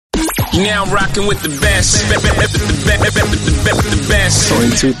You now rocking with the best. The best.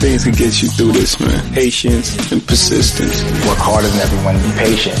 Only two things can get you through this, man. Patience and persistence. Work harder than everyone. Be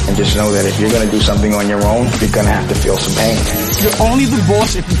patient. And just know that if you're going to do something on your own, you're going to have to feel some pain. You're only the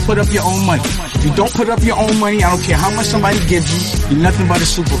boss if you put up your own money. If you don't put up your own money, I don't care how much somebody gives you, you're nothing but a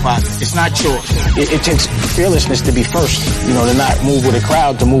supervisor. It's not yours. It takes fearlessness to be first. You know, to not move with a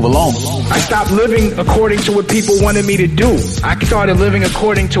crowd, to move alone. I stopped living according to what people wanted me to do. I started living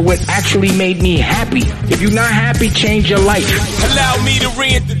according to what actually made me happy. If you're not happy, change your life. Allow me to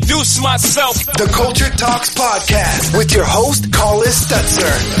reintroduce myself. The Culture Talks Podcast with your host, Carlos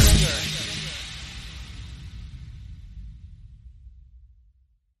Stutzer.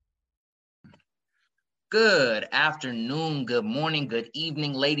 Good afternoon, good morning, good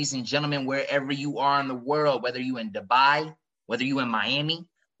evening, ladies and gentlemen, wherever you are in the world, whether you in Dubai, whether you in Miami,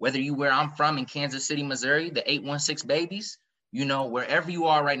 whether you where I'm from in Kansas City, Missouri, the 816 babies, you know, wherever you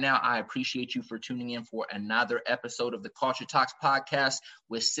are right now, I appreciate you for tuning in for another episode of the Culture Talks Podcast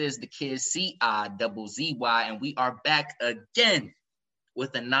with Sis the Kid, C-I-Z-Z-Y, and we are back again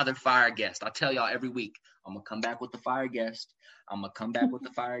with another fire guest. I tell y'all every week, I'm going to come back with the fire guest.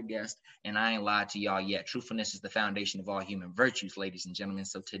 And I ain't lied to y'all yet. Truthfulness is the foundation of all human virtues, ladies and gentlemen.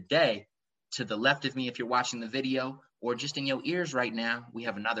 So today, to the left of me, if you're watching the video or just in your ears right now, we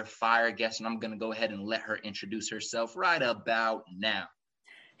have another fire guest, and I'm going to go ahead and let her introduce herself right about now.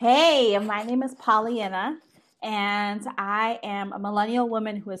 Hey, my name is Pauleanna, and I am a millennial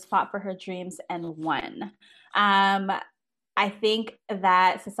woman who has fought for her dreams and won. I think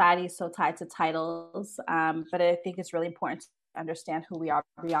that society is so tied to titles, but I think it's really important to understand who we are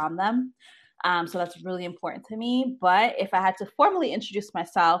beyond them. So that's really important to me. But if I had to formally introduce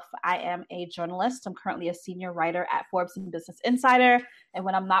myself, I am a journalist. I'm currently a senior writer at Forbes and Business Insider. And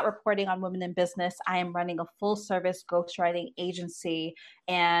when I'm not reporting on women in business, I am running a full service ghostwriting agency.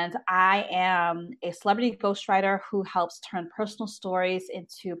 And I am a celebrity ghostwriter who helps turn personal stories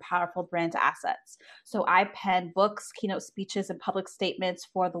into powerful brand assets. So I pen books, keynote speeches, and public statements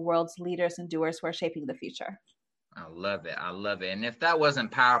for the world's leaders and doers who are shaping the future. I love it. And if that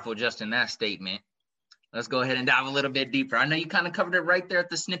wasn't powerful just in that statement, let's go ahead and dive a little bit deeper. I know you kind of covered it right there at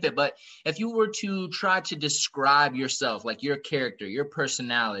the snippet, but if you were to try to describe yourself, like your character, your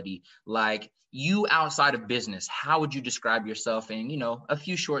personality, like you outside of business, how would you describe yourself in, you know, a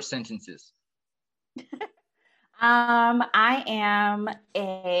few short sentences? I am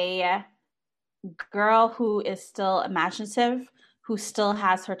a girl who is still imaginative, who still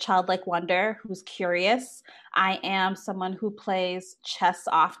has her childlike wonder, who's curious. I am someone who plays chess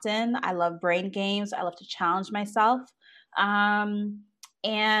often. I love brain games. I love to challenge myself. And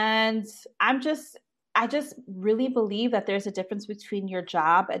I just really believe that there's a difference between your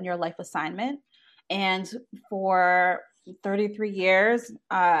job and your life assignment. And for 33 years,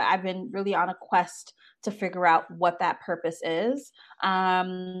 I've been really on a quest to figure out what that purpose is.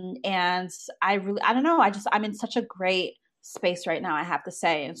 And I don't know. I'm in such a great space right now, I have to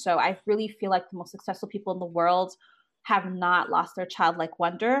say. And so I really feel like the most successful people in the world have not lost their childlike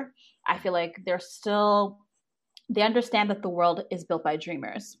wonder. I feel like they understand that the world is built by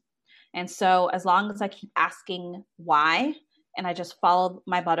dreamers. And so as long as I keep asking why, and I just follow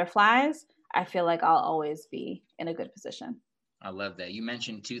my butterflies, I feel like I'll always be in a good position. I love that. You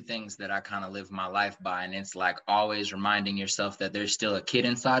mentioned two things that I kind of live my life by, and it's like always reminding yourself that there's still a kid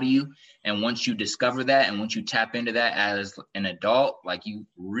inside of you. And once you discover that, and once you tap into that as an adult, like you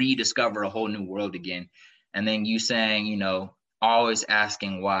rediscover a whole new world again. And then you saying, you know, always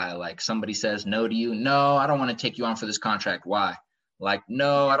asking why. Like somebody says no to you. No, I don't want to take you on for this contract. Why? Like,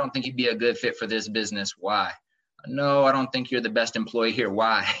 no, I don't think you'd be a good fit for this business. Why? No, I don't think you're the best employee here.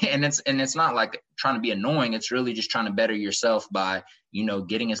 Why? And it's not like trying to be annoying. It's really just trying to better yourself by, you know,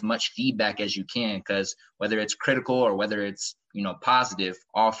 getting as much feedback as you can, because whether it's critical or whether it's, you know, positive,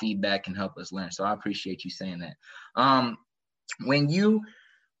 all feedback can help us learn. So I appreciate you saying that. When you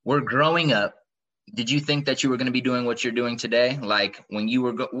were growing up, did you think that you were going to be doing what you're doing today? Like when you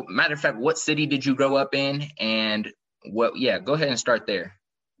were, matter of fact, what city did you grow up in? And go ahead and start there.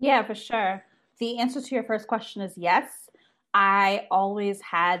 Yeah, for sure. The answer to your first question is yes. I always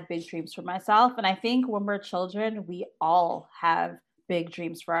had big dreams for myself. And I think when we're children, we all have big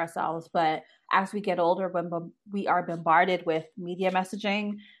dreams for ourselves. But as we get older, when we are bombarded with media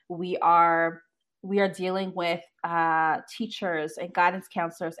messaging, we are dealing with teachers and guidance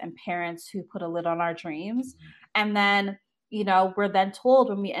counselors and parents who put a lid on our dreams. And then, you know, we're then told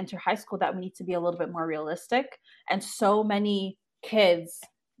when we enter high school that we need to be a little bit more realistic. And so many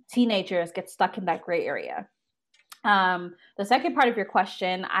teenagers get stuck in that gray area. The second part of your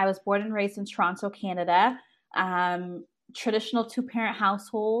question, I was born and raised in Toronto, Canada, traditional two-parent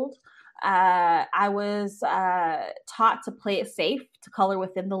household. I was taught to play it safe, to color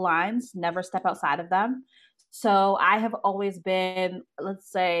within the lines, never step outside of them. So I have always been,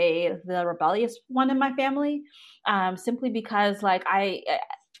 let's say, the rebellious one in my family, simply because like I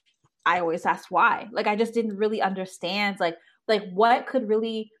always asked why. Like I just didn't really understand like what could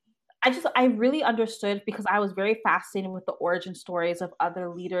really I really understood because I was very fascinated with the origin stories of other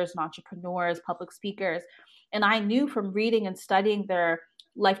leaders and entrepreneurs, public speakers. And I knew from reading and studying their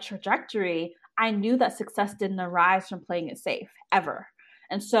life trajectory, I knew that success didn't arise from playing it safe ever.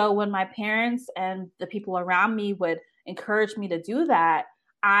 And so when my parents and the people around me would encourage me to do that,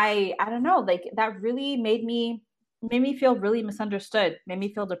 I don't know, like that really made me feel really misunderstood, made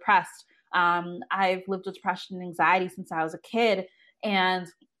me feel depressed. I've lived with depression and anxiety since I was a kid, and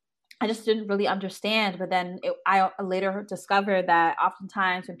I just didn't really understand. But then I later discovered that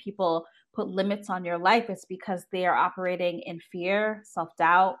oftentimes when people put limits on your life, it's because they are operating in fear, self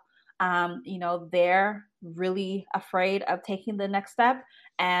doubt. They're really afraid of taking the next step,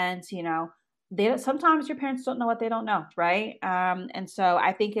 and they sometimes your parents don't know what they don't know, right? And so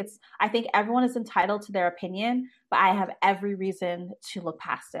I think everyone is entitled to their opinion, but I have every reason to look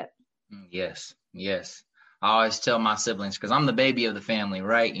past it. Yes, yes. I always tell my siblings, because I'm the baby of the family,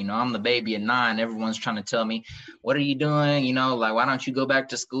 right? I'm the baby of 9. Everyone's trying to tell me, what are you doing? Like, why don't you go back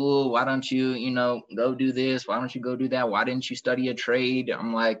to school? Why don't you, go do this? Why don't you go do that? Why didn't you study a trade?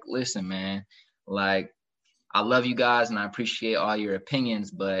 I'm like, listen, man, like, I love you guys and I appreciate all your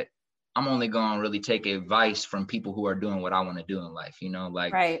opinions, but I'm only going to really take advice from people who are doing what I want to do in life.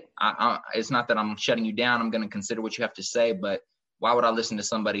 Like, right. It's not that I'm shutting you down. I'm going to consider what you have to say, but why would I listen to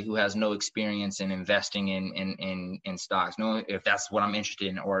somebody who has no experience in investing in stocks? No, if that's what I'm interested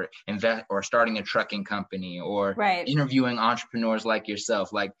in, or invest, or starting a trucking company, or right. interviewing entrepreneurs like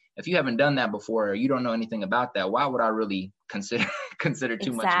yourself. Like, if you haven't done that before, or you don't know anything about that, why would I really consider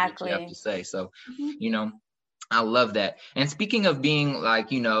too much of what you have to say? So, I love that. And speaking of being like,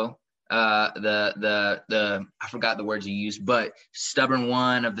 the I forgot the words you used, but stubborn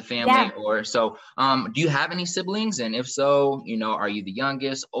one of the family, yeah. or so. Do you have any siblings? And if so, are you the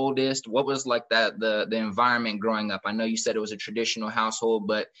youngest, oldest? What was like the environment growing up? I know you said it was a traditional household,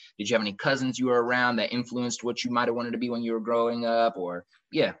 but did you have any cousins you were around that influenced what you might have wanted to be when you were growing up? Or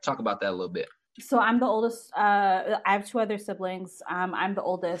talk about that a little bit. So I'm the oldest. I have 2 other siblings. I'm the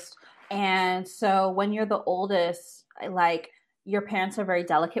oldest. And so when you're the oldest, like your parents are very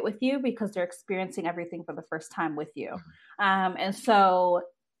delicate with you because they're experiencing everything for the first time with you. And so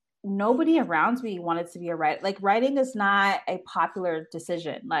nobody around me wanted to be a writer. Like writing is not a popular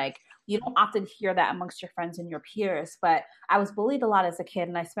decision. Like you don't often hear that amongst your friends and your peers, but I was bullied a lot as a kid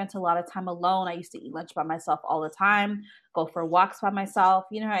and I spent a lot of time alone. I used to eat lunch by myself all the time, go for walks by myself.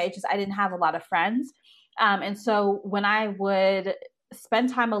 I didn't have a lot of friends. And so when I would spend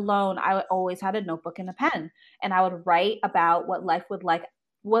time alone, I always had a notebook and a pen, and I would write about what life would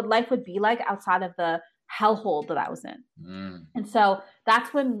be like outside of the hellhole that I was in. And so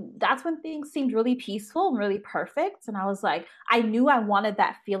that's when things seemed really peaceful and really perfect. And I was like, I knew I wanted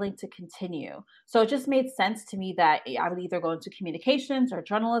that feeling to continue. So it just made sense to me that I would either go into communications or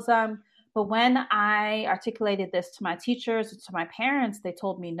journalism. But when I articulated this to my teachers, to my parents, they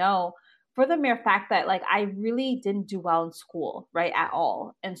told me no, for the mere fact that like I really didn't do well in school, right, at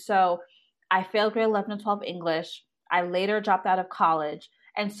all. And so I failed grade 11 and 12 English. I later dropped out of college.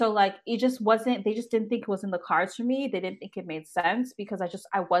 And so like they just didn't think it was in the cards for me. They didn't think it made sense because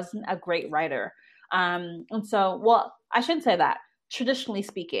I wasn't a great writer. And so, well, I shouldn't say that. Traditionally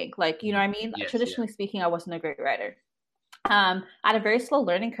speaking, like, you know what I mean? Yes, Traditionally speaking, I wasn't a great writer. I had a very slow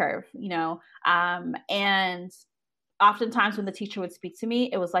learning curve, and oftentimes when the teacher would speak to me,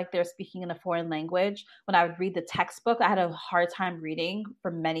 it was like they're speaking in a foreign language. When I would read the textbook, I had a hard time reading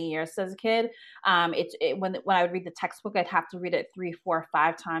for many years as a kid. When I would read the textbook, I'd have to read it 3, 4,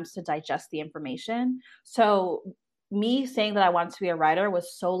 5 times to digest the information. So me saying that I wanted to be a writer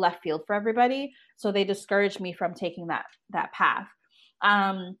was so left field for everybody. So they discouraged me from taking that path.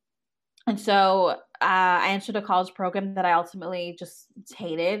 And so I entered a college program that I ultimately just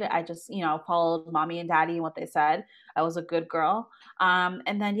hated. I just, followed mommy and daddy and what they said. I was a good girl.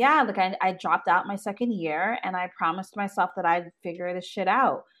 And then, I dropped out my second year and I promised myself that I'd figure this shit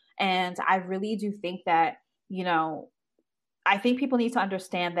out. And I really do think that, I think people need to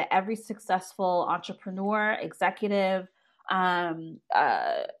understand that every successful entrepreneur, executive,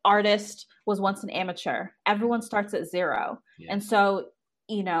 artist was once an amateur. Everyone starts at 0. Yeah. And so,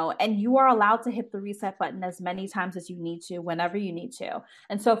 and you are allowed to hit the reset button as many times as you need to, whenever you need to.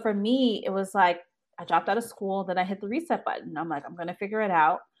 And so for me, it was like, I dropped out of school, then I hit the reset button. I'm like, I'm going to figure it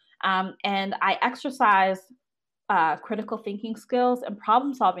out. And I exercised critical thinking skills and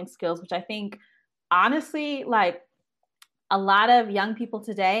problem solving skills, which I think honestly, like a lot of young people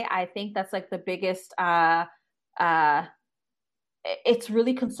today, I think that's like the biggest, it's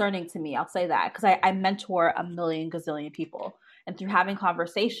really concerning to me. I'll say that because I mentor a million gazillion people, and through having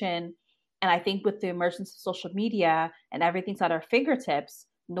conversation, and I think with the emergence of social media and everything's at our fingertips,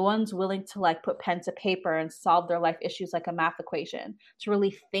 no one's willing to like put pen to paper and solve their life issues like a math equation, to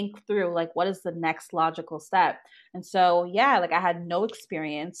really think through like what is the next logical step. And so, yeah, like I had no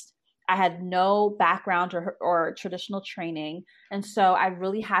experience. I had no background or traditional training. And so I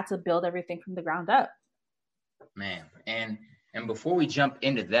really had to build everything from the ground up. Man, and before we jump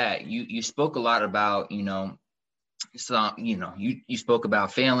into that, you spoke a lot about, you spoke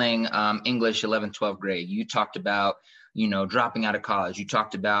about failing English 11th, 12th grade. You talked about, dropping out of college. You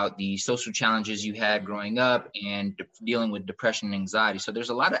talked about the social challenges you had growing up and dealing with depression and anxiety. So there's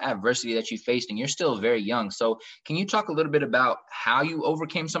a lot of adversity that you faced, and you're still very young. So can you talk a little bit about how you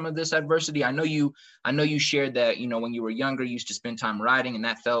overcame some of this adversity? I know you shared that, when you were younger, you used to spend time writing, and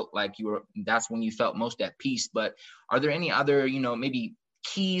that felt like that's when you felt most at peace. But are there any other, maybe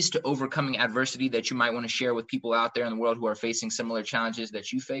keys to overcoming adversity that you might want to share with people out there in the world who are facing similar challenges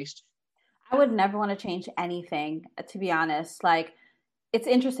that you faced? I would never want to change anything, to be honest. Like, it's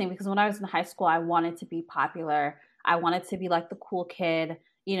interesting because when I was in high school, I wanted to be popular. I wanted to be like the cool kid.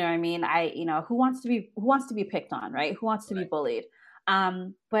 You know what I mean? Who wants to be picked on, right? Who wants to be bullied?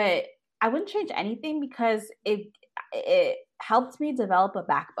 But I wouldn't change anything because it helped me develop a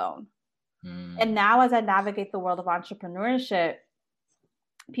backbone. And now as I navigate the world of entrepreneurship,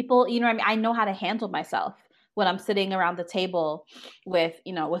 people, I know how to handle myself when I'm sitting around the table with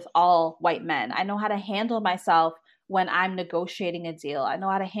all white men. I know how to handle myself when I'm negotiating a deal. I know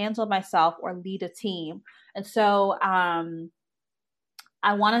how to handle myself or lead a team. And so I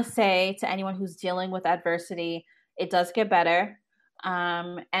want to say to anyone who's dealing with adversity, it does get better.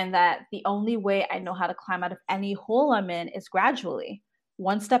 And that the only way I know how to climb out of any hole I'm in is gradually,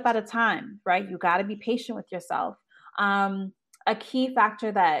 one step at a time, right? You got to be patient with yourself. A key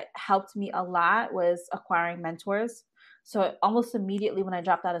factor that helped me a lot was acquiring mentors. So almost immediately when I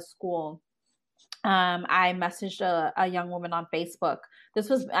dropped out of school, I messaged a young woman on Facebook. This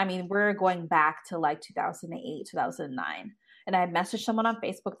was, we're going back to like 2008, 2009. And I messaged someone on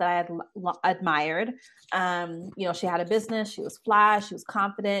Facebook that I had admired. She had a business. She was fly. She was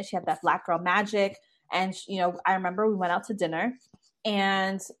confident. She had that Black girl magic. And, I remember we went out to dinner,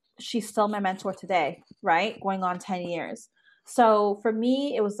 and she's still my mentor today, right? Going on 10 years. So for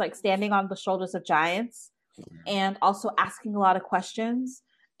me, it was like standing on the shoulders of giants and also asking a lot of questions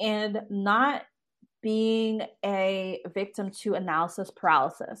and not being a victim to analysis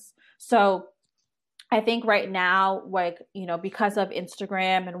paralysis. So I think right now, like, because of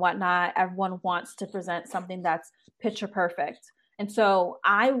Instagram and whatnot, everyone wants to present something that's picture perfect. And so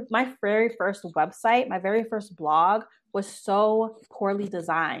my very first website, my very first blog was so poorly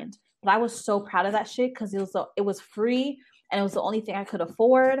designed, but I was so proud of that shit because it was free. And it was the only thing I could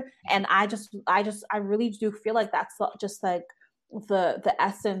afford. And I really do feel like that's just like the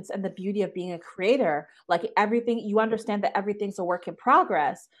essence and the beauty of being a creator. Like everything, you understand that everything's a work in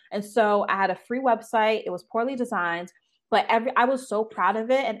progress. And so I had a free website. It was poorly designed, but I was so proud of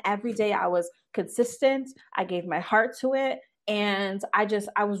it. And every day I was consistent. I gave my heart to it. And I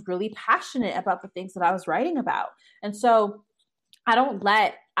was really passionate about the things that I was writing about. And so I don't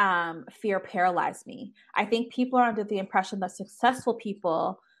let fear paralyze me. I think people are under the impression that successful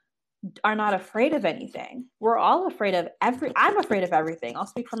people are not afraid of anything. We're all afraid of I'm afraid of everything. I'll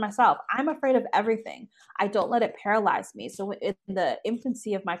speak for myself. I'm afraid of everything. I don't let it paralyze me. So in the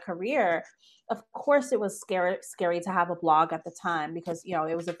infancy of my career, of course it was scary to have a blog at the time because,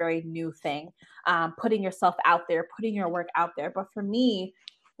 it was a very new thing. Putting yourself out there, putting your work out there. But for me,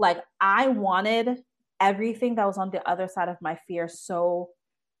 like I wanted everything that was on the other side of my fear so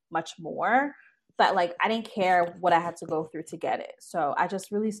much more that like I didn't care what I had to go through to get it. So I just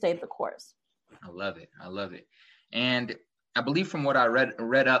really stayed the course. I love it. And I believe from what I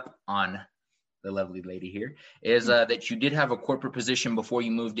read up on the lovely lady here is that you did have a corporate position before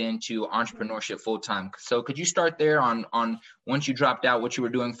you moved into entrepreneurship full time. So could you start there on once you dropped out, what you were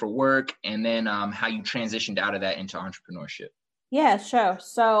doing for work, and then how you transitioned out of that into entrepreneurship? Yeah, sure.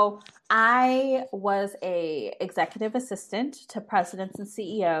 So I was a executive assistant to presidents and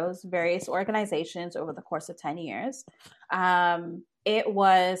CEOs, various organizations over the course of 10 years. It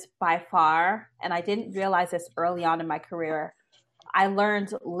was by far, and I didn't realize this early on in my career. I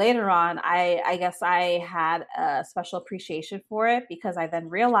learned later on, I guess I had a special appreciation for it because I then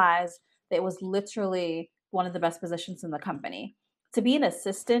realized that it was literally one of the best positions in the company. To be an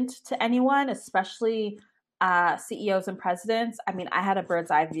assistant to anyone, especially CEOs and presidents, I mean, I had a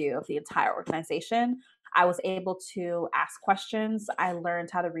bird's eye view of the entire organization. I was able to ask questions. I learned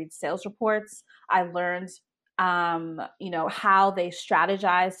how to read sales reports. I learned, how they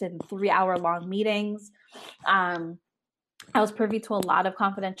strategized in 3-hour-long meetings. I was privy to a lot of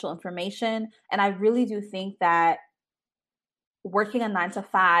confidential information. And I really do think that working a 9 to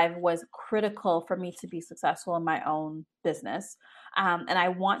 5 was critical for me to be successful in my own business. And I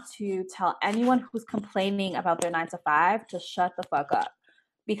want to tell anyone who's complaining about their 9 to 5 to shut the fuck up,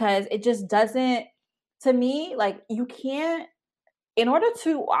 because it just doesn't, to me, like, you can't, in order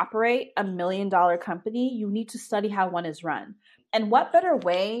to operate $1 million company, you need to study how one is run. And what better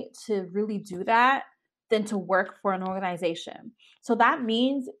way to really do that than to work for an organization? So that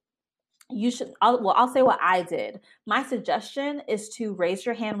means you should, I'll say what I did. My suggestion is to raise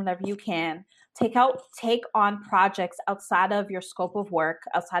your hand whenever you can. Take on projects outside of your scope of work,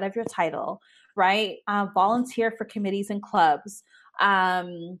 outside of your title, right? Volunteer for committees and clubs.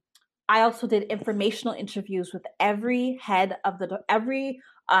 I also did informational interviews with every head of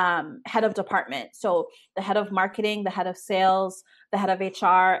department. So the head of marketing, the head of sales, the head of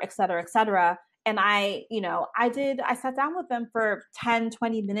HR, et cetera, et cetera. And I sat down with them for 10,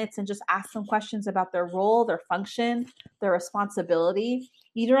 20 minutes and just asked them questions about their role, their function, their responsibility.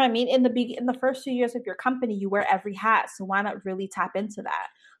 You know what I mean? In the first few years of your company, you wear every hat. So why not really tap into that?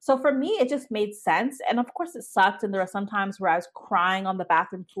 So for me, it just made sense. And of course it sucked. And there were some times where I was crying on the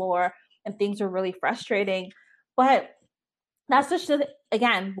bathroom floor and things were really frustrating. But that's just,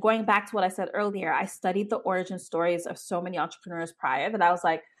 again, going back to what I said earlier, I studied the origin stories of so many entrepreneurs prior that I was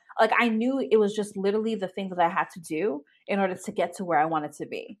like I knew it was just literally the thing that I had to do in order to get to where I wanted to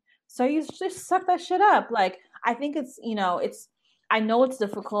be. So you just suck that shit up. Like, I think I know it's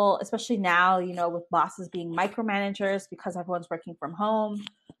difficult, especially now, with bosses being micromanagers because everyone's working from home,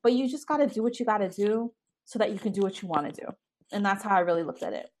 but you just got to do what you got to do so that you can do what you want to do. And that's how I really looked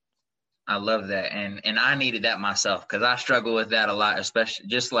at it. I love that. And I needed that myself, because I struggle with that a lot, especially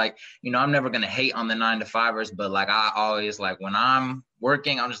just like, I'm never going to hate on the 9 to 5ers, but like I always, like, when I'm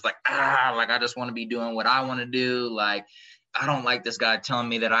working, I'm just like, I just want to be doing what I want to do. Like, I don't like this guy telling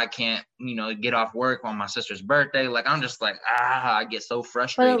me that I can't, get off work on my sister's birthday. Like, I'm just like, I get so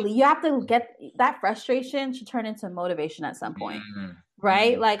frustrated. But you have to get that frustration to turn into motivation at some point. Mm-hmm.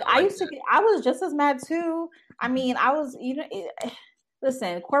 Right? Mm-hmm. Like I was just as mad too. I mean, I was,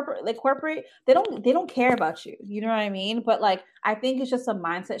 listen, corporate, they don't care about you. You know what I mean? But like, I think it's just a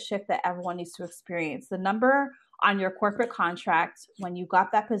mindset shift that everyone needs to experience. The number on your corporate contract when you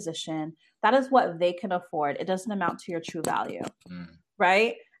got that position, that is what they can afford. It doesn't amount to your true value.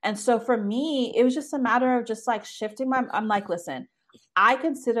 Right? And so for me, it was just a matter of just like shifting I'm like, listen, I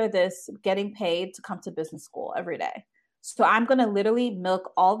consider this getting paid to come to business school every day. So I'm going to literally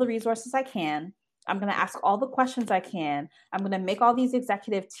milk all the resources I can. I'm going to ask all the questions I can. I'm going to make all these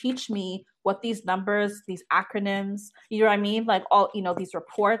executives teach me what these numbers, these acronyms, you know what I mean? Like all, these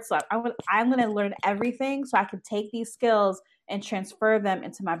reports. Like I'm going to learn everything so I can take these skills and transfer them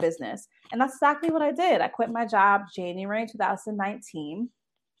into my business. And that's exactly what I did. I quit my job January 2019.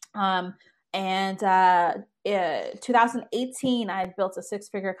 And 2018, I had built a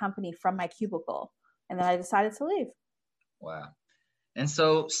 6-figure company from my cubicle. And then I decided to leave. Wow. And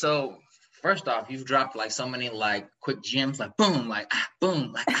so first off, you've dropped like so many like quick gems, like boom, like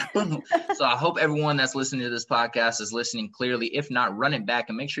boom, like boom. So I hope everyone that's listening to this podcast is listening clearly. If not, run it back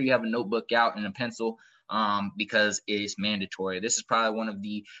and make sure you have a notebook out and a pencil, because it's mandatory. This is probably one of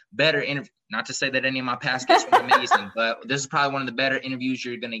the better interviews. Not to say that any of my past guests were amazing, but this is probably one of the better interviews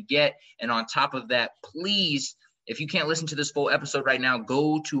you're going to get. And on top of that, please, if you can't listen to this full episode right now,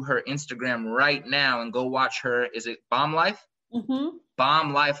 go to her Instagram right now and go watch her. Is it Bomb Life? Mm-hmm.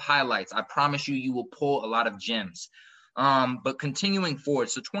 Bomb Life highlights. I promise you will pull a lot of gems. But continuing forward,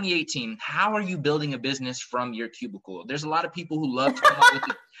 so 2018, how are you building a business from your cubicle? There's a lot of people who love to come up with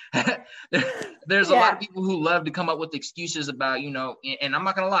there's a lot of people who love to come up with excuses about, and I'm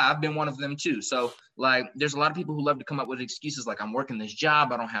not going to lie, I've been one of them too. So like, there's a lot of people who love to come up with excuses like, I'm working this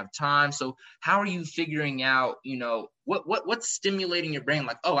job, I don't have time. So how are you figuring out, what's stimulating your brain?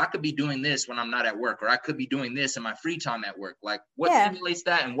 Like, oh, I could be doing this when I'm not at work, or I could be doing this in my free time at work. Like what stimulates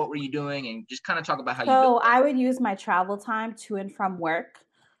that, and what were you doing? And just kind of talk about how you built that. I would use my travel time to and from work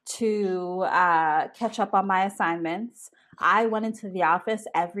to catch up on my assignments. I went into the office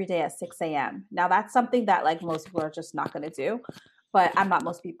every day at 6 a.m. Now that's something that like most people are just not going to do, but I'm not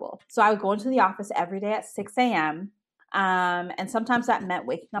most people. So I would go into the office every day at 6 a.m. And sometimes that meant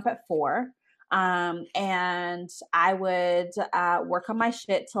waking up at 4. And I would work on my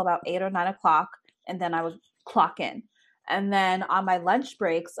shit till about 8 or 9 o'clock. And then I would clock in. And then on my lunch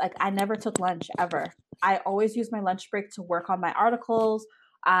breaks, like I never took lunch ever. I always use my lunch break to work on my articles,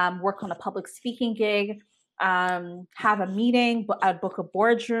 work on a public speaking gig, have a meeting, book a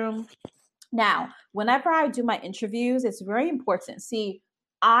boardroom. Now, whenever I do my interviews, it's very important. See,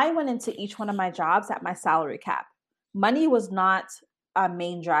 I went into each one of my jobs at my salary cap. Money was not a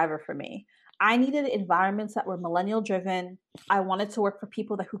main driver for me. I needed environments that were millennial driven. I wanted to work for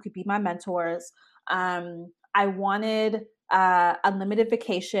people who could be my mentors. I wanted unlimited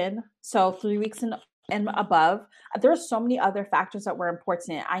vacation, so 3 weeks and above. There are so many other factors that were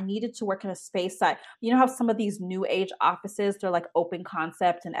important. I needed to work in a space that, you know how some of these new age offices, they're like open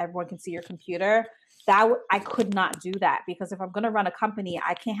concept and everyone can see your computer. I could not do that, because if I'm going to run a company,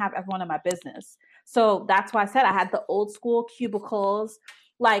 I can't have everyone in my business. So that's why I said I had the old school cubicles.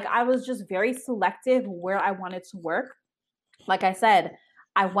 Like, I was just very selective where I wanted to work. Like I said,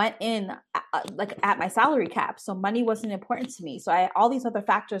 I went in like at my salary cap, so money wasn't important to me. So all these other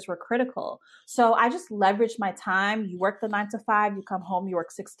factors were critical. So I just leveraged my time. You work the 9 to 5, you come home, you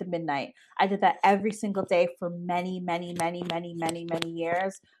work 6 to midnight. I did that every single day for many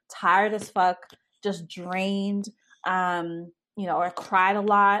years. Tired as fuck, just drained. I cried a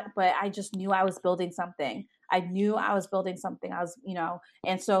lot, but I just knew I was building something. I was,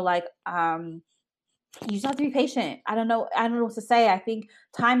 and so like, you just have to be patient. I don't know what to say. I think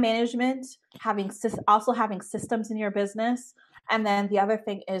time management, also having systems in your business. And then the other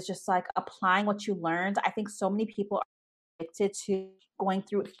thing is just like applying what you learned. I think so many people are addicted to going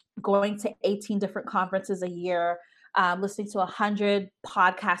to 18 different conferences a year, listening to 100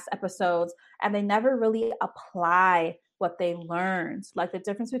 podcast episodes, and they never really apply what they learned. Like, the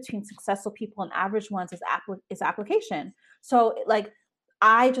difference between successful people and average ones is application. So like,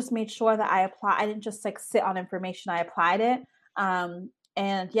 I just made sure that I didn't just like sit on information. I applied it.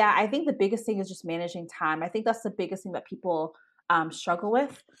 And yeah, I think the biggest thing is just managing time. I think that's the biggest thing that people struggle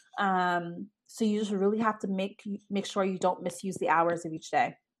with. So you just really have to make sure you don't misuse the hours of each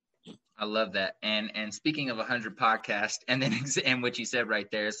day. I love that. And speaking of 100 podcasts, and then and what you said right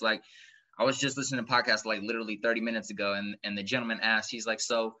there, it's like, I was just listening to a podcast like literally 30 minutes ago, and the gentleman asked, he's like,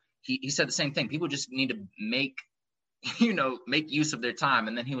 so he said the same thing. People just need to make use of their time.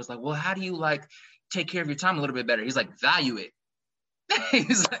 And then he was like, well, how do you like take care of your time a little bit better? He's like, value it.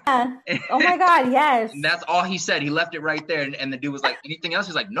 He's like, yeah. Oh my God, yes. And that's all he said. He left it right there. And the dude was like, anything else?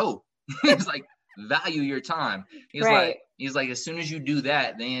 He's like, no. He's like, value your time. He's like, as soon as you do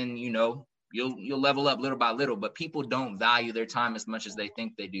that, then, you'll level up little by little. But people don't value their time as much as they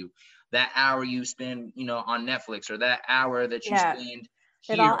think they do. That hour you spend, on Netflix, or that hour that you spend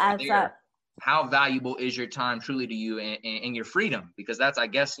here, it all adds up. How valuable is your time truly to you, and your freedom? Because that's, I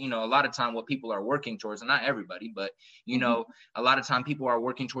guess, a lot of time what people are working towards, and not everybody, but, a lot of time people are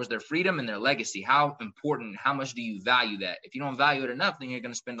working towards their freedom and their legacy. How important, how much do you value that? If you don't value it enough, then you're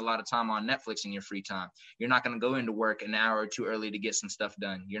going to spend a lot of time on Netflix in your free time. You're not going to go into work an hour or two early to get some stuff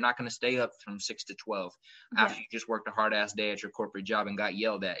done. You're not going to stay up from 6 to 12 after you just worked a hard ass day at your corporate job and got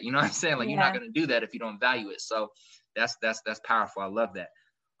yelled at. You know what I'm saying? Like, you're not going to do that if you don't value it. So that's powerful. I love that.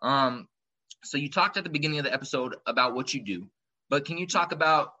 So you talked at the beginning of the episode about what you do, but can you talk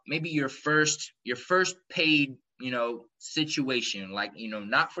about maybe your first paid, situation, like,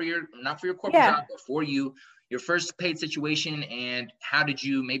 not for your corporate job, but for your first paid situation, and how did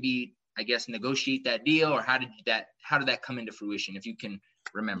you maybe, I guess, negotiate that deal, or how did that come into fruition, if you can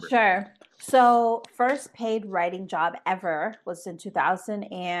remember? Sure. So first paid writing job ever was in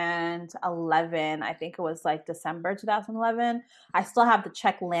 2011. I think it was like December 2011. I still have the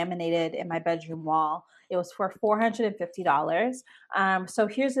check laminated in my bedroom wall. It was for $450. So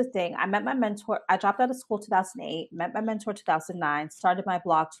here's the thing. I met my mentor. I dropped out of school 2008, met my mentor 2009, started my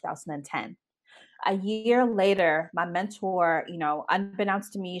blog 2010. A year later, my mentor,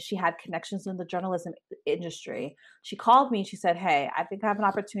 unbeknownst to me, she had connections in the journalism industry. She called me and she said, hey, I think I have an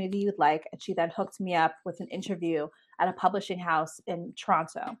opportunity you'd like. And she then hooked me up with an interview at a publishing house in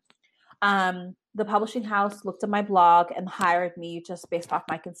Toronto. The publishing house looked at my blog and hired me just based off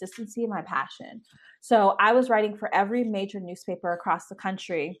my consistency and my passion. So I was writing for every major newspaper across the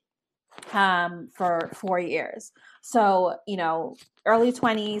country for 4 years. So, early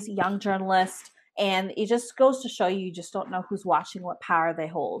 20s, young journalist. And it just goes to show you just don't know who's watching, what power they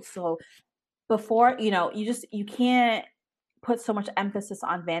hold. So before, you can't put so much emphasis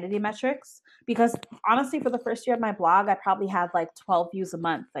on vanity metrics, because honestly, for the first year of my blog, I probably had like 12 views a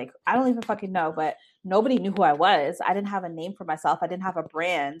month. Like, I don't even fucking know, but nobody knew who I was. I didn't have a name for myself. I didn't have a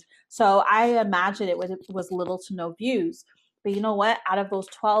brand. So I imagine it was little to no views. But you know what? Out of those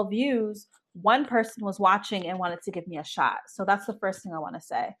 12 views, one person was watching and wanted to give me a shot. So that's the first thing I want to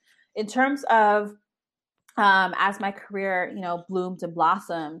say. In terms of as my career, bloomed and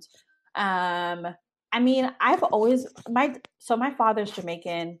blossomed, I mean, my father's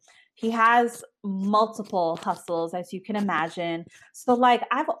Jamaican. He has multiple hustles, as you can imagine. So like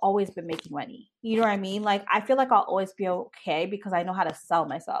I've always been making money. You know what I mean? Like I feel like I'll always be okay because I know how to sell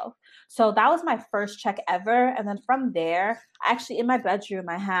myself. So that was my first check ever. And then from there, actually in my bedroom,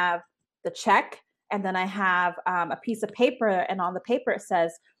 I have the check and then I have a piece of paper, and on the paper it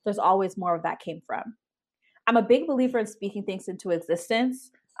says there's always more of that came from. I'm a big believer in speaking things into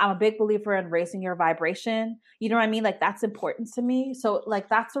existence. I'm a big believer in raising your vibration. You know what I mean? Like that's important to me. So like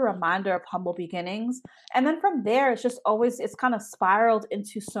that's a reminder of humble beginnings. And then from there, it's just always it's kind of spiraled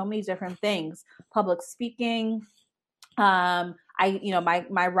into so many different things. Public speaking. My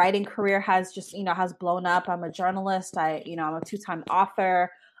writing career has just, has blown up. I'm a journalist. I'm a 2-time author.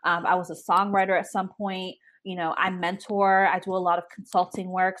 I was a songwriter at some point. I mentor, I do a lot of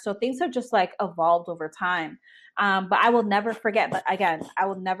consulting work. So things have just like evolved over time. But I will never forget,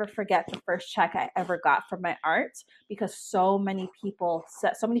 the first check I ever got from my art, because so many people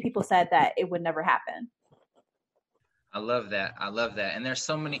said that it would never happen. I love that. And there's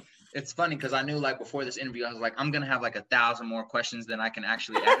so many, it's funny because I knew like before this interview, I was like, I'm going to have like 1,000 more questions than I can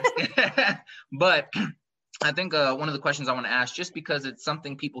actually ask. But I think one of the questions I want to ask, just because it's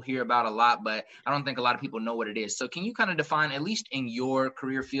something people hear about a lot, but I don't think a lot of people know what it is. So can you kind of define, at least in your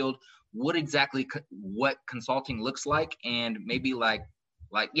career field, what consulting looks like, and maybe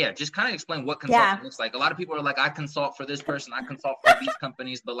just kind of explain what consulting looks like. A lot of people are like, I consult for this person, I consult for these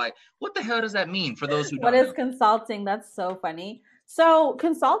companies, but like, what the hell does that mean for those who don't know? What is consulting? That's so funny. So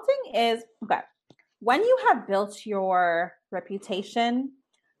consulting is, okay, when you have built your reputation,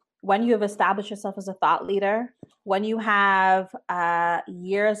 when you have established yourself as a thought leader, when you have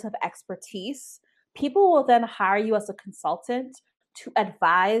years of expertise, people will then hire you as a consultant to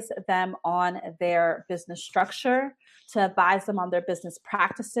advise them on their business structure, to advise them on their business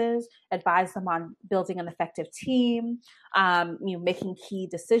practices, advise them on building an effective team, making key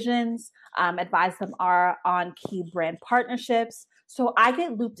decisions, advise them on key brand partnerships. So I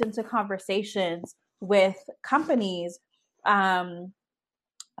get looped into conversations with companies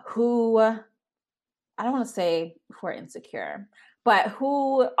who, I don't want to say who are insecure, but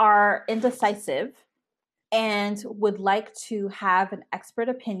who are indecisive and would like to have an expert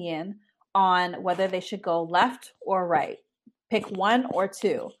opinion on whether they should go left or right, pick one or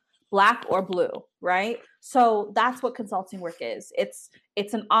two, black or blue, right? So that's what consulting work is. It's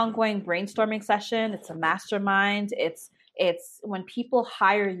an ongoing brainstorming session. It's a mastermind. It's when people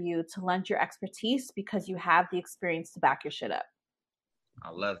hire you to lend your expertise because you have the experience to back your shit up. I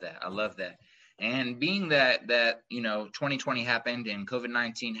love that. And being that 2020 happened and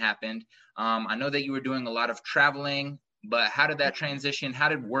COVID-19 happened, I know that you were doing a lot of traveling, but how did that transition? How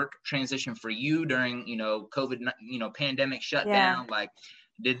did work transition for you during, COVID, pandemic shutdown? Yeah. Like,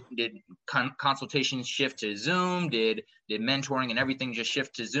 did consultations shift to Zoom? Did mentoring and everything just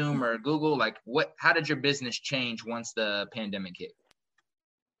shift to Zoom or Google? Like, how did your business change once the pandemic hit?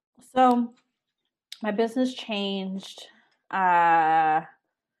 So my business changed.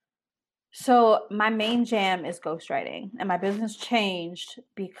 So my main jam is ghostwriting, and my business changed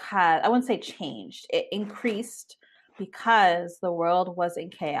because, I wouldn't say changed, it increased because the world was in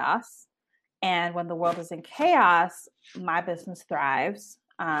chaos. And when the world is in chaos, my business thrives.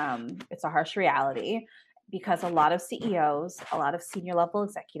 It's a harsh reality because a lot of CEOs, a lot of senior level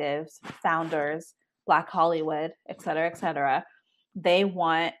executives, founders, Black Hollywood, et cetera, they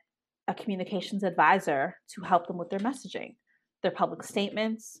want a communications advisor to help them with their messaging, their public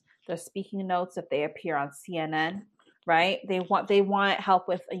statements, their speaking notes if they appear on CNN, right? They want help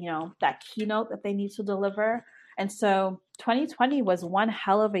with, that keynote that they need to deliver. And so 2020 was one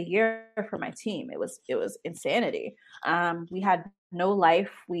hell of a year for my team. It was insanity. We had no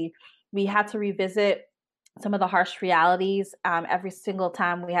life. We had to revisit some of the harsh realities every single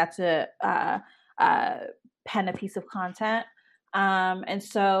time we had to pen a piece of content. And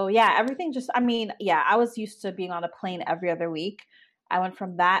so, everything just, I was used to being on a plane every other week. I went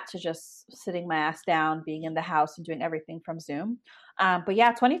from that to just sitting my ass down, being in the house and doing everything from Zoom. But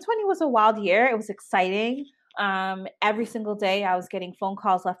 2020 was a wild year. It was exciting. Every single day I was getting phone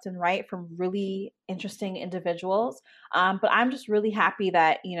calls left and right from really interesting individuals. But I'm just really happy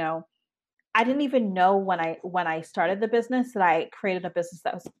that, I didn't even know when I started the business that I created a business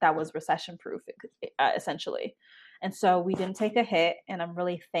that was recession proof, essentially. And so we didn't take a hit, and I'm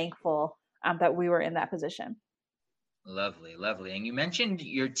really thankful that we were in that position. Lovely. And you mentioned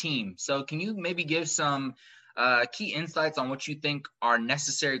your team. So can you maybe give some key insights on what you think are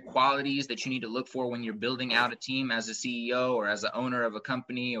necessary qualities that you need to look for when you're building out a team as a CEO or as an owner of a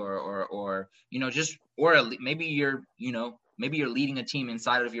company, or maybe you're, maybe you're leading a team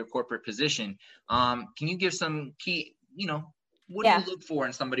inside of your corporate position. Can you give some key, what do you look for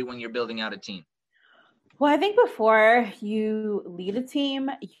in somebody when you're building out a team? Well, I think before you lead a team,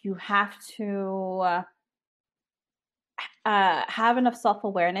 you have to have enough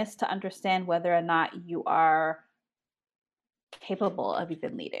self-awareness to understand whether or not you are capable of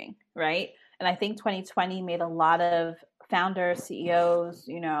even leading, right? And I think 2020 made a lot of founders, CEOs,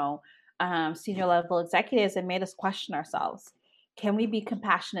 senior level executives, and made us question ourselves. Can we be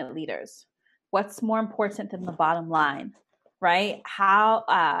compassionate leaders? What's more important than the bottom line, right?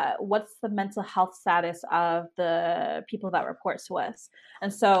 What's the mental health status of the people that report to us?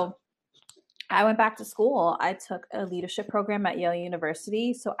 And so I went back to school. I took a leadership program at Yale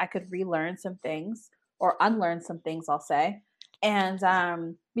University so I could relearn some things, or unlearn some things, I'll say. And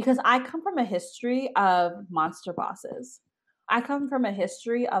because I come from a history of monster bosses. I come from a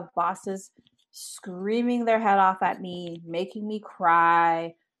history of bosses screaming their head off at me, making me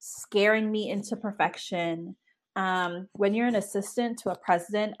cry, scaring me into perfection. When you're an assistant to a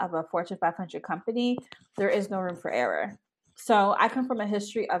president of a Fortune 500 company, there is no room for error. So I come from a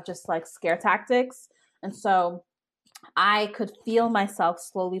history of just like scare tactics. And so I could feel myself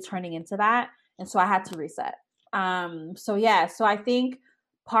slowly turning into that. And so I had to reset. So I think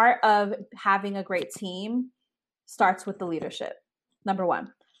part of having a great team starts with the leadership. Number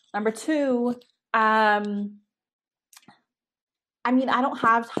one. Number two, I don't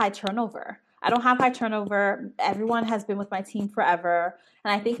have high turnover. Everyone has been with my team forever.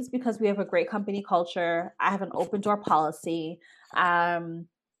 And I think it's because we have a great company culture. I have an open door policy. I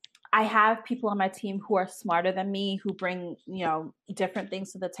have people on my team who are smarter than me, who bring, different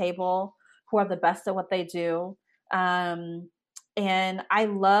things to the table, who are the best at what they do. And I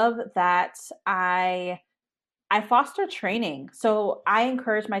love that I foster training. So I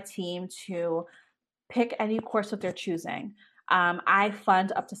encourage my team to pick any course that they're choosing. I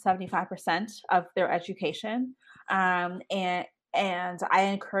fund up to 75% of their education. And I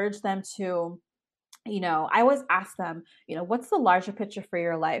encourage them to, I always ask them, what's the larger picture for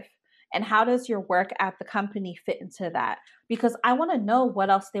your life? And how does your work at the company fit into that? Because I want to know what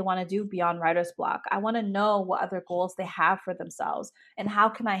else they want to do beyond writer's block. I want to know what other goals they have for themselves. And how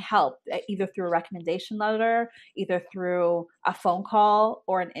can I help, either through a recommendation letter, either through a phone call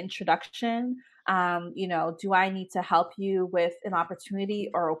or an introduction? Do I need to help you with an opportunity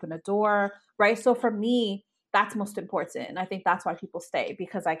or open a door? Right. So for me, that's most important. And I think that's why people stay,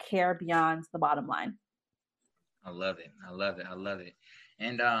 because I care beyond the bottom line. I love it.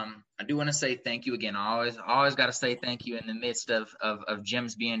 And I do want to say thank you again. I always got to say thank you in the midst of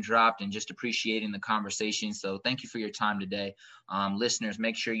gems being dropped and just appreciating the conversation. So thank you for your time today. Listeners,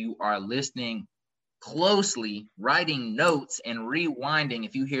 make sure you are listening closely, writing notes and rewinding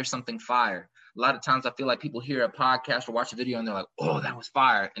if you hear something fire. A lot of times I feel like people hear a podcast or watch a video and they're like, oh, that was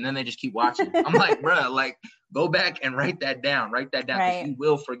fire. And then they just keep watching. I'm like, bro, go back and write that down. Right. Because you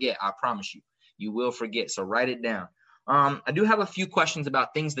will forget. I promise you, you will forget. So write it down. I do have a few questions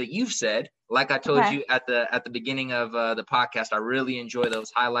about things that you've said. Like I told you at the beginning of the podcast, I really enjoy those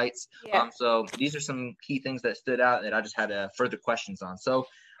highlights. Yeah. So these are some key things that stood out that I just had further questions on. So,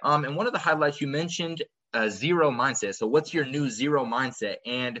 and one of the highlights you mentioned, zero mindset. So what's your new zero mindset?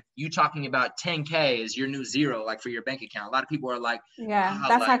 And you talking about 10K is your new zero, like for your bank account. A lot of people are like,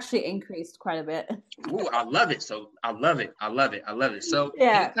 that's actually increased quite a bit. Ooh, I love it. So I love it. So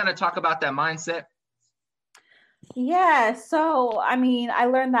can you kind of talk about that mindset? Yeah. So, I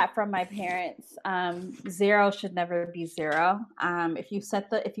learned that from my parents. Zero should never be zero. If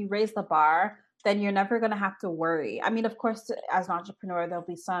you raise the bar, then you're never going to have to worry. Of course, as an entrepreneur, there'll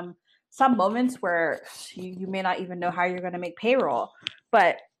be some moments where you may not even know how you're going to make payroll.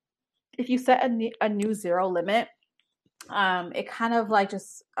 But if you set a new zero limit, it kind of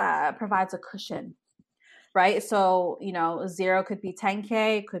just provides a cushion. Right. So, zero could be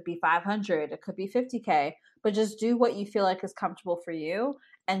 10K, it could be 500, it could be 50K, but just do what you feel like is comfortable for you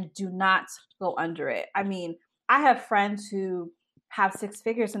and do not go under it. I have friends who have 6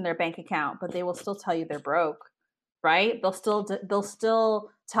 figures in their bank account, but they will still tell you they're broke. Right. They'll still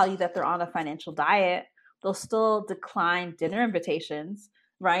tell you that they're on a financial diet. They'll still decline dinner invitations.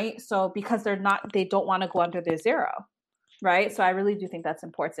 Right. So because they don't want to go under their zero. Right. So I really do think that's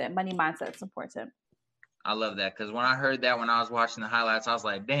important. Money mindset is important. I love that, because when I heard that, when I was watching the highlights, I was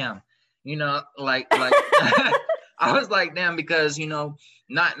like, damn, I was like, damn, because,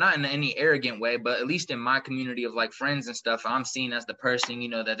 not in any arrogant way, but at least in my community of friends and stuff, I'm seen as the person,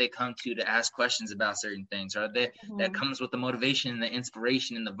 that they come to ask questions about certain things, or that comes with the motivation and the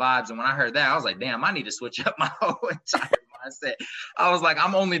inspiration and the vibes. And when I heard that, I was like, damn, I need to switch up my whole entire I was like,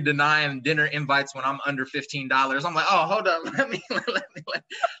 I'm only denying dinner invites when I'm under $15. I'm like, oh, hold up,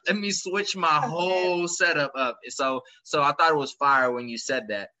 let me switch my whole setup up. So I thought it was fire when you said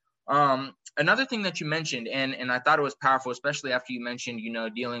that. Another thing that you mentioned, and I thought it was powerful, especially after you mentioned,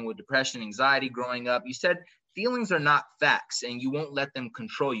 dealing with depression, anxiety growing up. You said feelings are not facts and you won't let them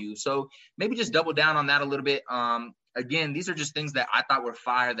control you. So maybe just double down on that a little bit. Again, these are just things that I thought were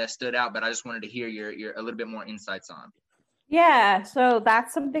fire that stood out, but I just wanted to hear your a little bit more insights on. Yeah, so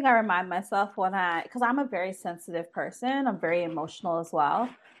that's something I remind myself because I'm a very sensitive person. I'm very emotional as well.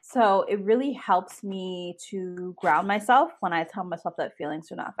 So it really helps me to ground myself when I tell myself that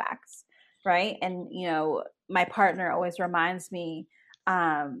feelings are not facts, right? And, my partner always reminds me,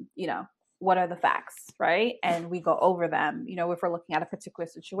 what are the facts, right? And we go over them. If we're looking at a particular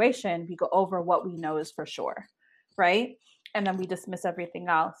situation, we go over what we know is for sure, right? And then we dismiss everything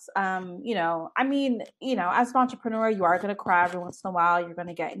else. As an entrepreneur, you are going to cry every once in a while. You're going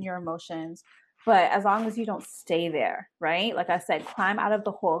to get in your emotions. But as long as you don't stay there, right? Like I said, climb out of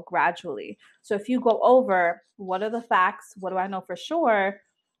the hole gradually. So if you go over, what are the facts? What do I know for sure?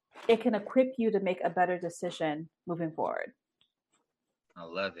 It can equip you to make a better decision moving forward. I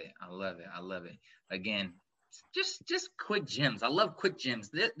love it. Again, just quick gems. I love quick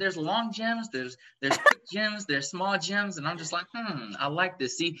gems. There's long gems, there's quick gems, there's small gems, and I'm just like, I like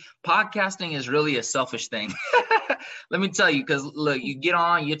this. See, podcasting is really a selfish thing. Let me tell you, because look, you get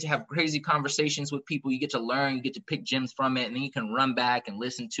on, you get to have crazy conversations with people, you get to learn, you get to pick gems from it, and then you can run back and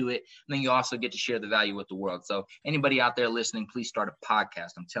listen to it, and then you also get to share the value with the world. So anybody out there listening, please start a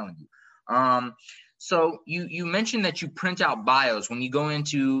podcast. I'm telling you. So you mentioned that you print out bios when you go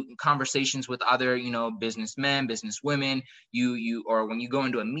into conversations with other, businessmen, businesswomen, or when you go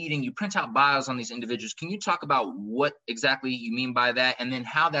into a meeting, you print out bios on these individuals. Can you talk about what exactly you mean by that? And then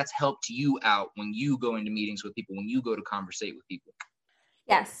how that's helped you out when you go into meetings with people, when you go to conversate with people?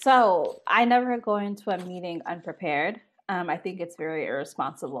 Yes. So I never go into a meeting unprepared. I think it's very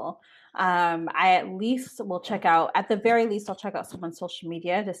irresponsible. I at least will at the very least, I'll check out someone's social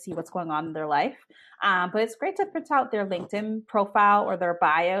media to see what's going on in their life. But it's great to print out their LinkedIn profile or their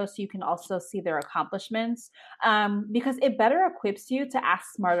bio so you can also see their accomplishments because it better equips you to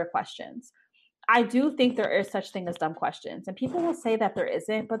ask smarter questions. I do think there is such thing as dumb questions, and people will say that there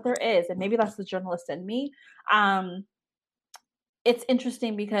isn't, but there is, and maybe that's the journalist in me. It's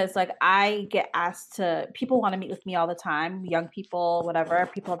interesting because I get asked people want to meet with me all the time, young people, whatever,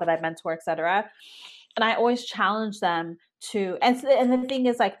 people that I mentor, etc. And I always challenge them and the thing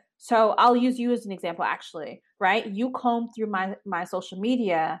is so I'll use you as an example, actually, right? You combed through my social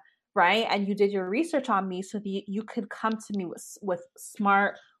media, right? And you did your research on me so that you could come to me with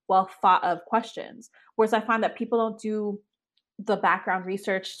smart, well thought of questions. Whereas I find that people don't do the background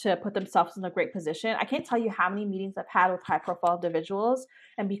research to put themselves in a great position. I can't tell you how many meetings I've had with high profile individuals.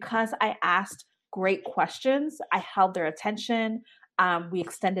 And because I asked great questions, I held their attention. We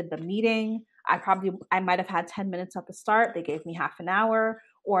extended the meeting. I might have had 10 minutes at the start. They gave me half an hour,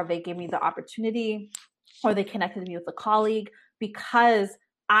 or they gave me the opportunity, or they connected me with a colleague because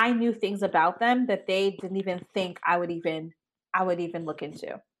I knew things about them that they didn't even think I would even look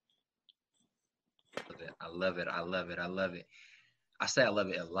into. I love it. I say I love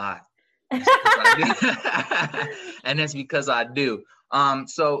it a lot. And that's because I do.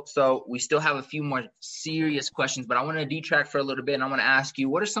 So we still have a few more serious questions, but I want to detract for a little bit, and I want to ask you,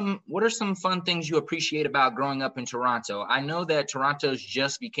 what are some fun things you appreciate about growing up in Toronto? I know that Toronto's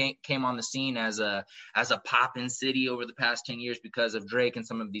just came on the scene as a poppin' city over the past 10 years because of Drake and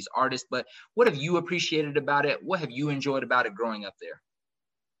some of these artists, but what have you appreciated about it? What have you enjoyed about it growing up there?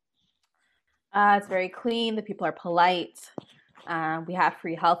 It's very clean. The people are polite. We have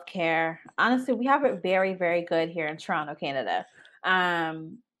free healthcare. Honestly, we have it very, very good here in Toronto, Canada.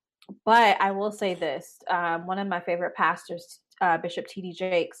 But I will say this. One of my favorite pastors, Bishop T.D.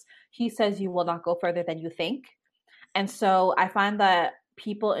 Jakes, he says you will not go further than you think. And so I find that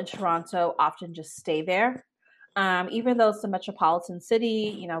people in Toronto often just stay there. Even though it's a metropolitan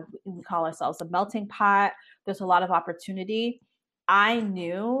city, we call ourselves a melting pot. There's a lot of opportunity. I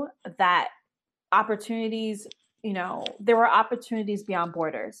knew that opportunities, there were opportunities beyond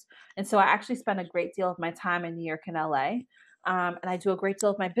borders. And so I actually spent a great deal of my time in New York and LA. And I do a great deal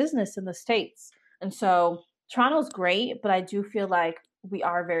of my business in the States. And so Toronto's great, but I do feel like we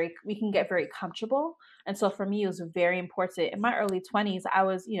can get very comfortable. And so for me, it was very important. In my early 20s, I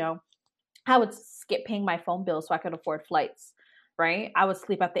would skip paying my phone bill so I could afford flights, right? I would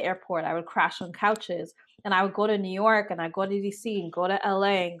sleep at the airport. I would crash on couches, and I would go to New York, and I'd go to DC and go to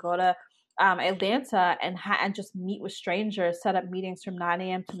LA and go to Atlanta and just meet with strangers, set up meetings from 9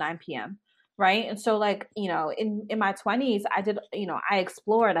 a.m. to 9 p.m., right? And so like, you know, in my 20s, I did, you know, I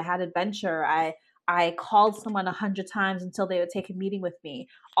explored, I had adventure, I called someone 100 times until they would take a meeting with me,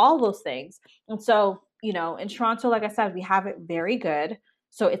 all those things. And so, you know, in Toronto, like I said, we have it very good.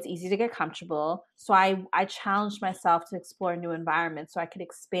 So it's easy to get comfortable. So I challenged myself to explore new environments so I could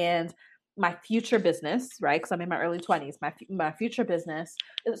expand my future business, right? Because I'm in my early 20s, my future business.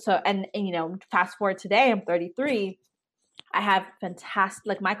 So, and, you know, fast forward today, I'm 33. I have fantastic,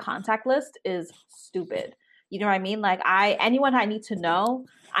 like my contact list is stupid. You know what I mean? Like anyone I need to know,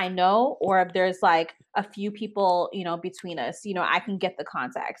 I know, or if there's like a few people, you know, between us, you know, I can get the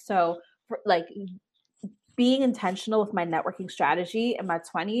contact. So for, like being intentional with my networking strategy in my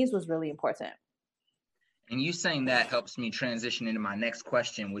 20s was really important. And you saying that helps me transition into my next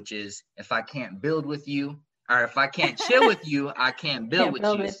question, which is if I can't build with you, or if I can't chill with you, I can't build with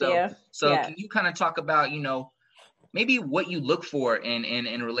you. So Yeah. can you kind of talk about, you know, maybe what you look for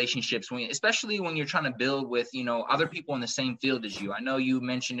in relationships, especially when you're trying to build with, you know, other people in the same field as you. I know you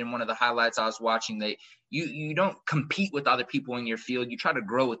mentioned in one of the highlights I was watching that you don't compete with other people in your field. You try to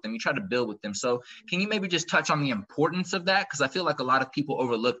grow with them. You try to build with them. So can you maybe just touch on the importance of that? Because I feel like a lot of people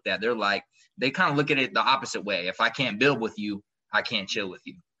overlook that. They're like, they kind of look at it the opposite way. If I can't build with you, I can't chill with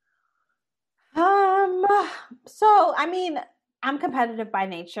you. So I mean, I'm competitive by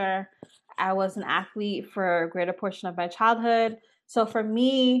nature. I was an athlete for a greater portion of my childhood. So for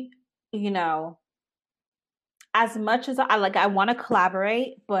me, you know, as much as I want to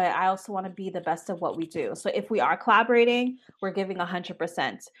collaborate, but I also want to be the best of what we do. So if we are collaborating, we're giving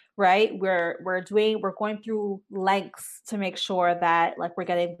 100%, right? We're going through lengths to make sure that like we're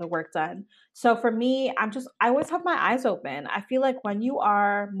getting the work done. So for me, I always have my eyes open. I feel like when you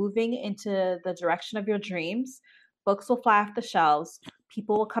are moving into the direction of your dreams, books will fly off the shelves,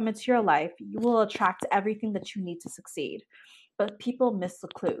 people will come into your life, you will attract everything that you need to succeed. But people miss the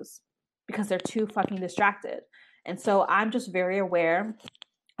clues because they're too fucking distracted. And so I'm just very aware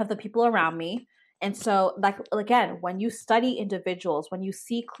of the people around me. And so, like, again, when you study individuals, when you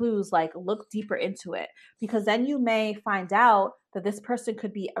see clues, like, look deeper into it, because then you may find out that this person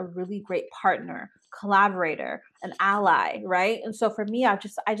could be a really great partner, collaborator, an ally, right? And so for me,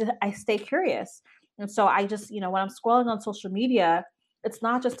 I stay curious. And so I just, you know, when I'm scrolling on social media, it's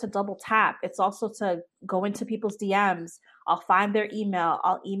not just to double tap, it's also to go into people's DMs. I'll find their email.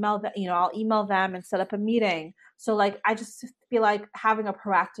 I'll email them and set up a meeting. So like, I just feel like having a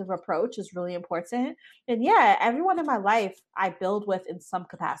proactive approach is really important. And yeah, everyone in my life I build with in some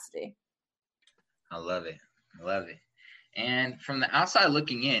capacity. I love it. I love it. And from the outside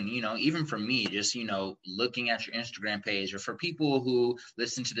looking in, you know, even for me, just, you know, looking at your Instagram page, or for people who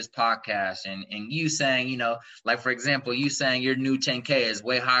listen to this podcast and you saying, you know, like, for example, you saying your new 10K is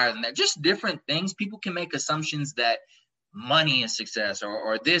way higher than that, just different things. People can make assumptions that money is success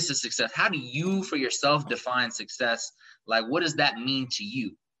or this is success. How do you for yourself define success? Like, what does that mean to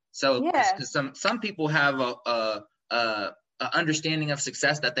you? So because some people have a understanding of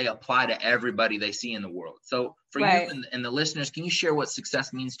success that they apply to everybody they see in the world. So for you and the listeners, can you share what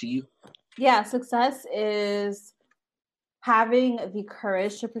success means to you? Yeah, success is having the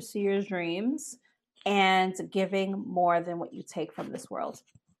courage to pursue your dreams and giving more than what you take from this world.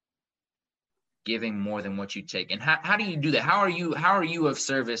 Giving more than what you take. And how do you do that? How are you of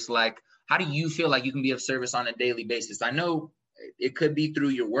service? Like, how do you feel like you can be of service on a daily basis? I know it could be through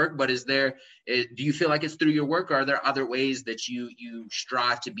your work, but do you feel like it's through your work, or are there other ways that you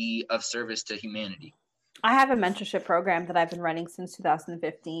strive to be of service to humanity? I have a mentorship program that I've been running since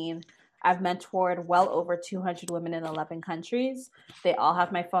 2015. I've mentored well over 200 women in 11 countries. They all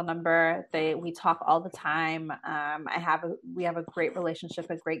have my phone number. We talk all the time. We have a great relationship,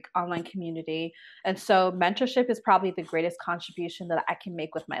 a great online community. And so mentorship is probably the greatest contribution that I can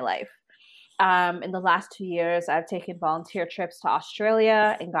make with my life. In the last 2 years, I've taken volunteer trips to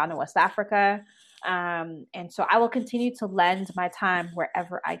Australia and Ghana, West Africa. And so I will continue to lend my time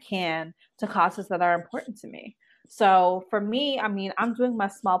wherever I can to causes that are important to me. So for me, I mean, I'm doing my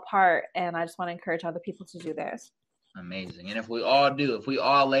small part, and I just want to encourage other people to do theirs. Amazing. And if we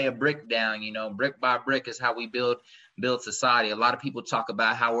all lay a brick down, you know, brick by brick is how we build society. A lot of people talk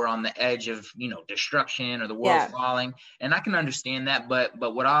about how we're on the edge of, you know, destruction or the world falling. And I can understand that. But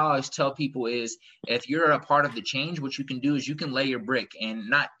what I always tell people is, if you're a part of the change, what you can do is you can lay your brick, and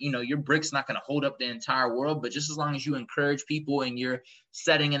not, you know, your brick's not going to hold up the entire world. But just as long as you encourage people and you're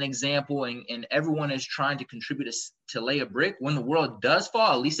setting an example, and everyone is trying to contribute to lay a brick, when the world does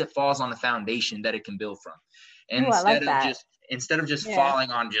fall, at least it falls on the foundation that it can build from. And instead of just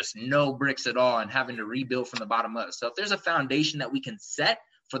falling on just no bricks at all and having to rebuild from the bottom up. So if there's a foundation that we can set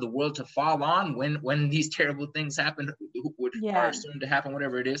for the world to fall on when these terrible things happen, which are soon to happen,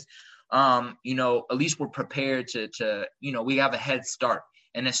 whatever it is, you know, at least we're prepared to, you know, we have a head start.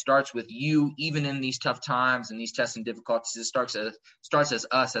 And it starts with you, even in these tough times and these tests and difficulties. It starts as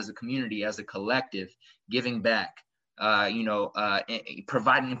us, as a community, as a collective, giving back,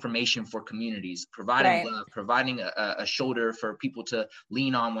 providing information for communities, providing love, providing a shoulder for people to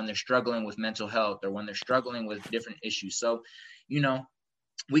lean on when they're struggling with mental health or when they're struggling with different issues. So, you know,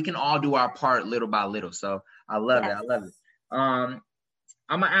 we can all do our part little by little. So I love it. I love it.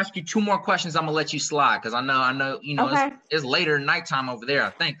 I'm gonna ask you 2 more questions. I'm gonna let you slide because I know, you know, it's later nighttime over there. I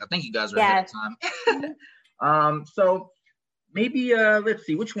think you guys are ahead of time. So maybe let's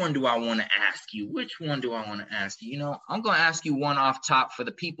see, which one do I want to ask you? You know, I'm gonna ask you one off top for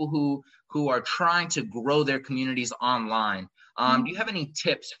the people who are trying to grow their communities online. Do you have any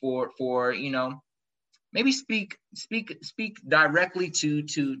tips for you know, maybe speak directly to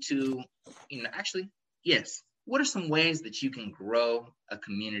you know, actually, yes. What are some ways that you can grow a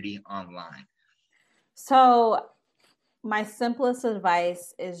community online? So my simplest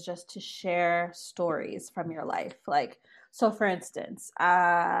advice is just to share stories from your life. Like, so for instance,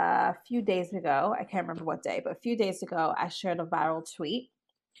 a few days ago, I can't remember what day, but a few days ago, I shared a viral tweet.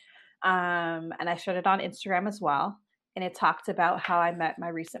 And I shared it on Instagram as well. And it talked about how I met my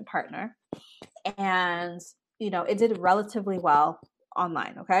recent partner. And, you know, it did relatively well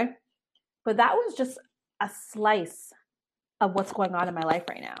online. Okay. But that was just a slice of what's going on in my life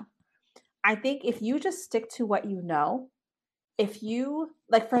right now. I think if you just stick to what you know, if you,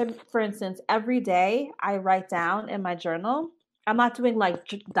 like, for instance, every day I write down in my journal, I'm not doing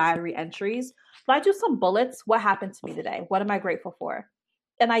like diary entries, but I do some bullets. What happened to me today? What am I grateful for?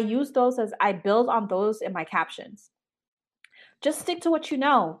 And I use those as I build on those in my captions. Just stick to what you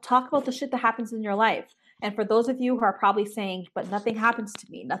know. Talk about the shit that happens in your life. And for those of you who are probably saying, but nothing happens to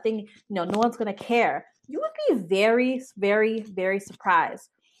me, nothing, you know, no one's going to care. You would be very, very, very surprised.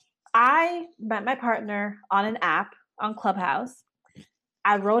 I met my partner on an app on Clubhouse.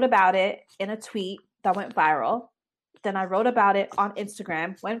 I wrote about it in a tweet that went viral. Then I wrote about it on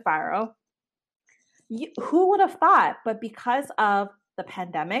Instagram, went viral. Who would have thought? But because of the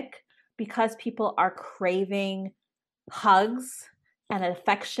pandemic, because people are craving hugs and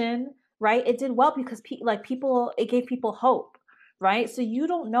affection, right? It did well because it gave people hope, right? So you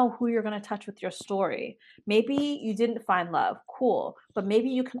don't know who you're going to touch with your story. Maybe you didn't find love, cool, but maybe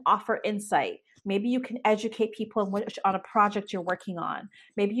you can offer insight. Maybe you can educate people on a project you're working on.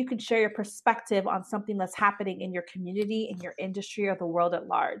 Maybe you can share your perspective on something that's happening in your community, in your industry, or the world at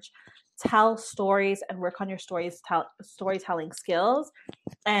large. Tell stories and work on your storytelling skills,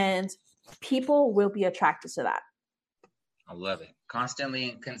 and people will be attracted to that. I love it. Constantly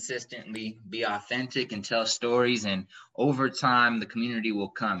and consistently be authentic and tell stories, and over time the community will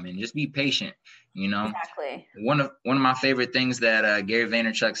come. And just be patient, you know. Exactly. One of my favorite things that Gary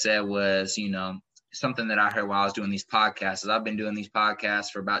Vaynerchuk said was, you know, something that I heard while I was doing these podcasts. Is I've been doing these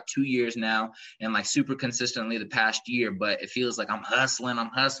podcasts for about 2 years now, and like super consistently the past year, but it feels like I'm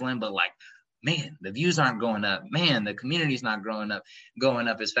hustling, but like, man, the views aren't going up. Man, the community's not going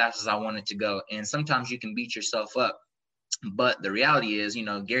up as fast as I want it to go. And sometimes you can beat yourself up. But the reality is, you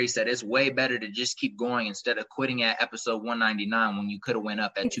know, Gary said it's way better to just keep going instead of quitting at episode 199 when you could have went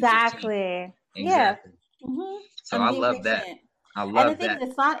up at 215. Exactly. Yeah. Mm-hmm. So I love that. I love that.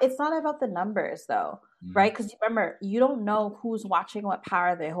 It's not about the numbers though, right? Because remember, you don't know who's watching, what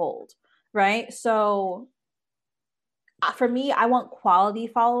power they hold, right? So for me, I want quality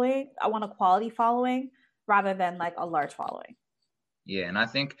following. I want a quality following rather than like a large following. Yeah, and I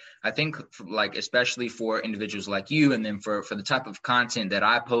think like, especially for individuals like you, and then for the type of content that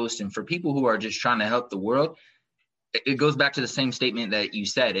I post, and for people who are just trying to help the world, it goes back to the same statement that you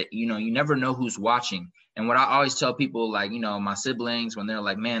said. It, you know, you never know who's watching. And what I always tell people, like, you know, my siblings, when they're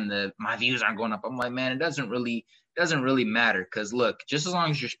like, man, my views aren't going up, I'm like, man, it doesn't really matter. Because look, just as long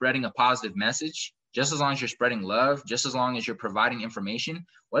as you're spreading a positive message, just as long as you're spreading love, just as long as you're providing information,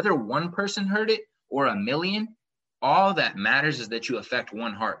 whether one person heard it or a million, all that matters is that you affect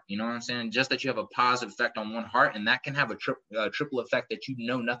one heart. You know what I'm saying? Just that you have a positive effect on one heart, and that can have a triple effect that you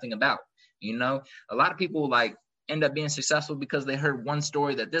know nothing about. You know, a lot of people like end up being successful because they heard one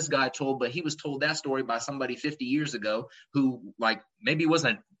story that this guy told, but he was told that story by somebody 50 years ago who, like, maybe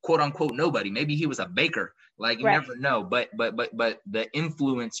wasn't quote unquote nobody. Maybe he was a baker. Like, you never know. But the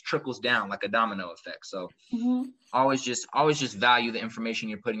influence trickles down like a domino effect. So always just value the information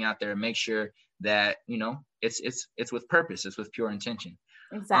you're putting out there, and make sure that, you know, it's with purpose. It's with pure intention.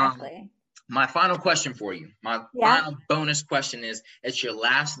 Exactly. My final question for you, final bonus question is, it's your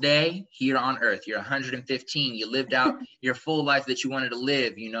last day here on earth. You're 115. You lived out your full life that you wanted to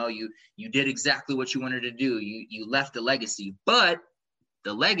live. You know, you did exactly what you wanted to do. You left a legacy, but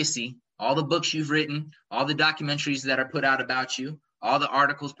the legacy, all the books you've written, all the documentaries that are put out about you, all the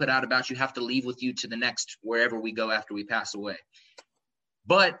articles put out about you have to leave with you to the next wherever we go after we pass away.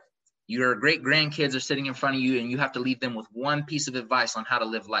 But your great grandkids are sitting in front of you and you have to leave them with one piece of advice on how to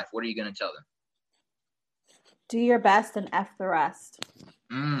live life. What are you going to tell them? Do your best and F the rest.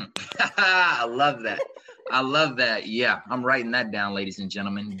 I love that. I love that. Yeah, I'm writing that down, ladies and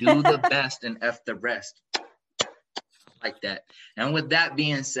gentlemen. Do the best and F the rest. Like that. And with that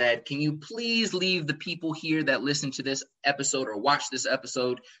being said, can you please leave the people here that listen to this episode or watch this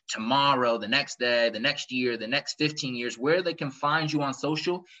episode tomorrow, the next day, the next year, the next 15 years, where they can find you on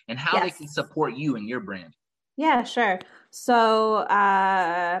social and how they can support you and your brand? Yeah, sure. So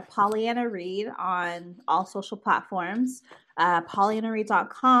Pauleanna Reid on all social platforms,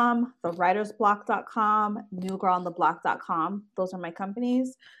 pauleannareid.com, thewritersblock.com, newgirlontheblock.com. Those are my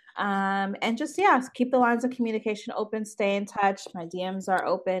companies. And just, keep the lines of communication open, stay in touch. My DMs are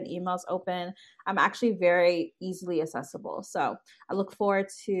open, emails open. I'm actually very easily accessible. So I look forward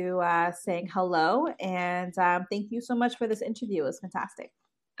to saying hello. And thank you so much for this interview. It was fantastic.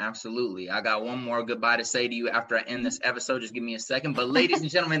 Absolutely. I got one more goodbye to say to you after I end this episode. Just give me a second. But ladies and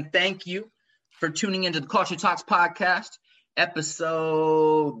gentlemen, thank you for tuning into the Culture Talks podcast,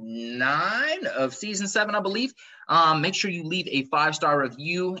 episode 9 of season 7, I believe. Make sure you leave a 5-star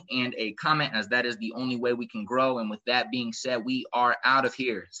review and a comment, as that is the only way we can grow. And with that being said, we are out of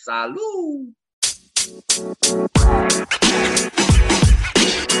here. Salud.